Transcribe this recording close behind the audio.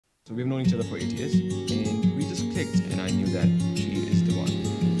So we've known each other for 8 years, and we just clicked, and I knew that she is the one.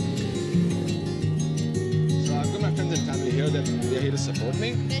 So I've got my friends and family here that they're here to support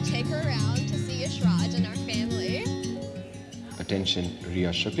me. I'm gonna take her around to see Yashraj and our family. Attention,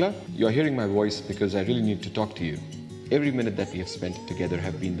 Riya Shukla. You are hearing my voice because I really need to talk to you. Every minute that we have spent together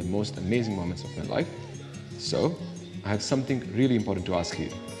have been the most amazing moments of my life. So, I have something really important to ask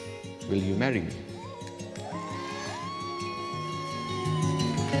you. Will you marry me?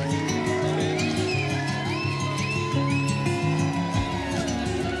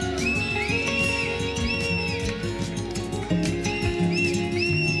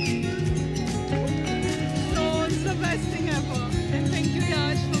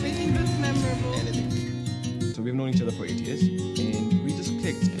 So we've known each other for 8 years, and we just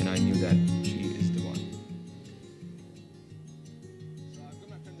clicked, and I knew that she is the one.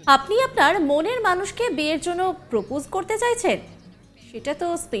 আপনি আপনার মনের মানুষকে বিয়ের জন্য propose করতে চাইছেন, সেটা তো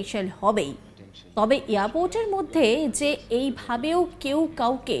স্পেশাল হবেই। তবে এয়ারপোর্টের মধ্যে যে এইভাবেও কেউ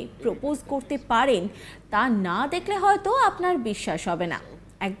কাউকে প্রপোজ করতে পারেন তা না দেখলে হয়তো আপনার বিশ্বাস হবে না।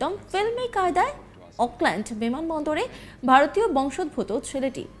 একদম ফিল্মি কায়দায় অকল্যান্ড বিমানবন্দরে ভারতীয় বংশোদ্ভূত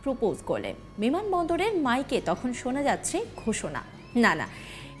ছেলেটি প্রপোজ করলেন। বিমানবন্দরের মাইকে তখন শোনা যাচ্ছে ঘোষণা। না,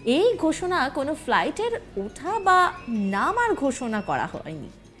 এই ঘোষণা কোনো ফ্লাইটের ওঠা বা নামার ঘোষণা করা হয়নি।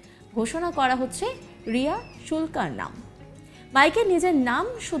 ঘোষণা করা হচ্ছে রিয়া শুল্কার নাম। মাইকে নিজের নাম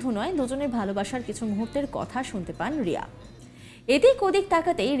শুধু নয়, দুজনের ভালোবাসার কিছু মুহূর্তের কথা শুনতে পান রিয়া। এদিক ওদিক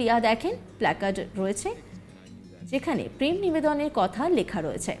তাকাতেই রিয়া দেখেন প্ল্যাকার্ড রয়েছে যেখানে প্রেম নিবেদনের কথা লেখা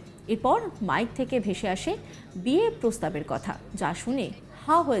রয়েছে। এরপর মাইক থেকে ভেসে আসে বিয়ের প্রস্তাবের কথা, যা শুনে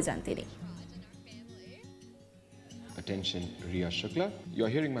হা হয়ে যান তিনি। Attention, Riya Shukla. You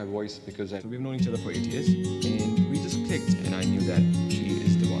are hearing my voice because we've known each other for 8 years, and we just clicked, and I knew that she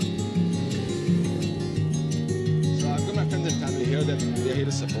is the one. So I've got my friends and family here that they're here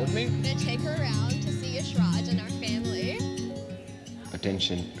to support me. I'm gonna take her around to see Yashraj and our family.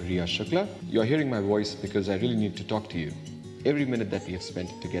 Attention, Riya Shukla. You are hearing my voice because I really need to talk to you. Every minute that we have spent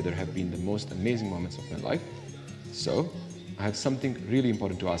together have been the most amazing moments of my life. So, I have something really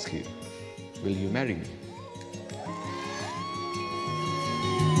important to ask you. Will you marry me?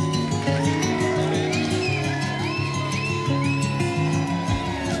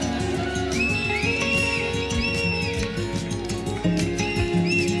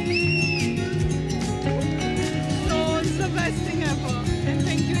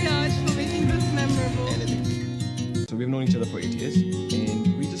 So we've known each other for 8 years, and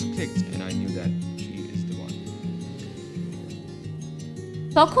we just clicked, and I knew that she is the one.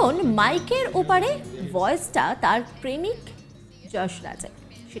 তখন মাইকের ওপারে ভয়েসটা তার প্রেমিক যশরাজের।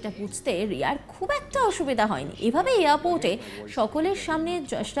 সেটা বুঝতে রিয়ার খুব একটা অসুবিধা হয়নি। এভাবে এয়ারপোর্টে সকলের সামনে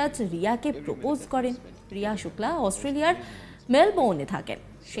যশরাজ রিয়াকে প্রপোজ করেন। রিয়া শুক্লা অস্ট্রেলিয়ার মেলবোর্নে থাকেন,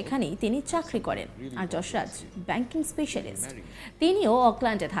 সেখানেই তিনি চাকরি করেন। আর যশরাজ ব্যাংকিং স্পেশালিস্ট, তিনিও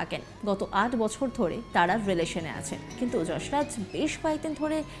অকল্যান্ডে থাকেন। গত 8 বছর ধরে তারা রিলেশনে আছেন, কিন্তু যশরাজ বেশ কয়েকদিন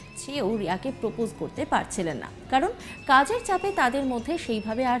ধরে চেয়েও রিয়াকে প্রপোজ করতে পারছিলেন না, কারণ কাজের চাপে তাদের মধ্যে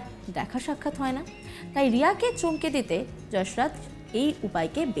সেইভাবে আর দেখা সাক্ষাৎ হয় না। তাই রিয়াকে চমকে দিতে যশরাজ এই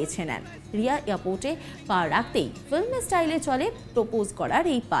উপায়কে বেছে নেন। রিয়া এয়ারপোর্টে পা রাখতেই ফিল্ম স্টাইলে চলে প্রপোজ করার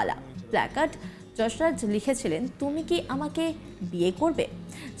এই পালা। প্ল্যাকার্ড যশরাজ লিখেছিলেন, তুমি কি আমাকে বিয়ে করবে?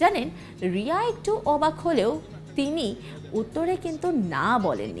 জানেন, রিয়া একটু অবাক হলেও তিনি উত্তরে কিন্তু না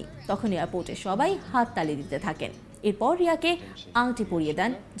বলেননি। তখন এয়ারপোর্টে সবাই হাততালি দিতে থাকেন। এরপর রিয়াকে আংটি পরিয়ে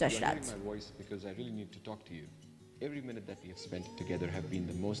দেন Jasraj. Every minute that we have spent together have been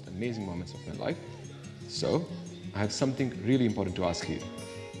the most amazing moments of my life. So, I have something really important to ask you.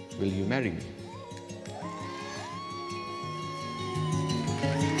 Will you marry me?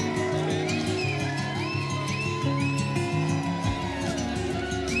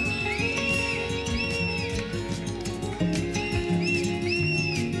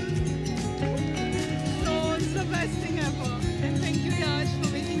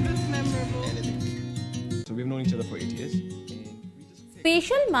 So we've known each other for 8 years.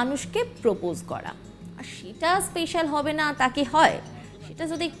 Special মানুষকে propose করা, আর সেটা special হবে না তা কি হয়? সেটা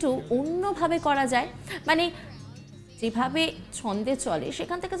যদি একটু অন্যভাবে করা যায়, মানে যেভাবে ছন্দে চলে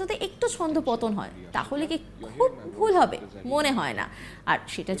সেখান থেকে যদি একটু ছন্দ পতন হয়, তাহলে কি খুব ভুল হবে? মনে হয় না। আর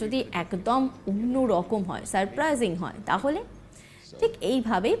সেটা যদি একদম অন্য রকম হয়, সারপ্রাইজিং হয়, তাহলে ঠিক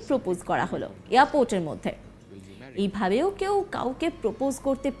এইভাবেই প্রপোজ করা হলো এয়ারপোর্টের মধ্যে। এইভাবেও কেউ কাউকে প্রপোজ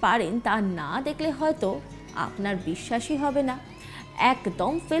করতে পারেন তা না দেখলে হয়তো আপনার বিশ্বাসই হবে না।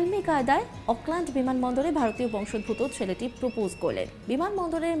 একদম ফিল্মি কায়দায় অকল্যান্ড বিমানবন্দরে ভারতীয় বংশোদ্ভূত ছেলেটি প্রপোজ করলেন।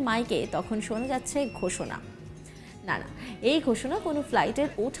 বিমানবন্দরের মাইকে তখন শোনা যাচ্ছে ঘোষণা। না, এই ঘোষণা কোনো ফ্লাইটের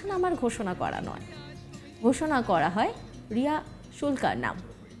ওঠানামার ঘোষণা করা নয়। ঘোষণা করা হয় রিয়া শুল্কার নাম।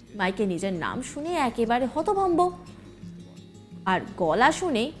 মাইকে নিজের নাম শুনে একেবারে হতভম্ব। আর গলা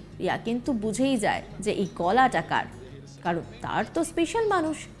শুনে রিয়া কিন্তু বুঝেই যায় যে এই গলাটা কার, কারণ তার তো স্পেশাল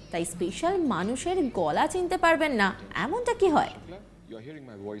মানুষ, তাই স্পেশাল মানুষের গলা চিনতে পারবেন না এমনটা কি হয়? You're hearing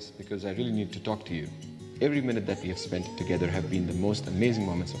my voice because I really need to talk to you. Every minute that we have spent together have been the most amazing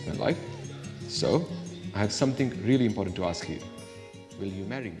moments of my life. So, I have something really important to ask you. Will you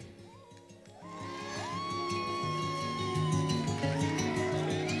marry me?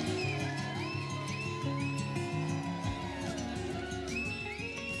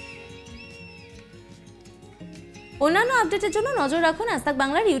 অন্যান্য আপডেটের জন্য নজর রাখুন আজ তাক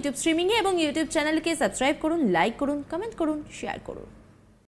বাংলার YouTube স্ট্রিমিংয়ে এবং YouTube চ্যানেলকে সাবস্ক্রাইব করুন, লাইক করুন, কমেন্ট করুন, শেয়ার করুন।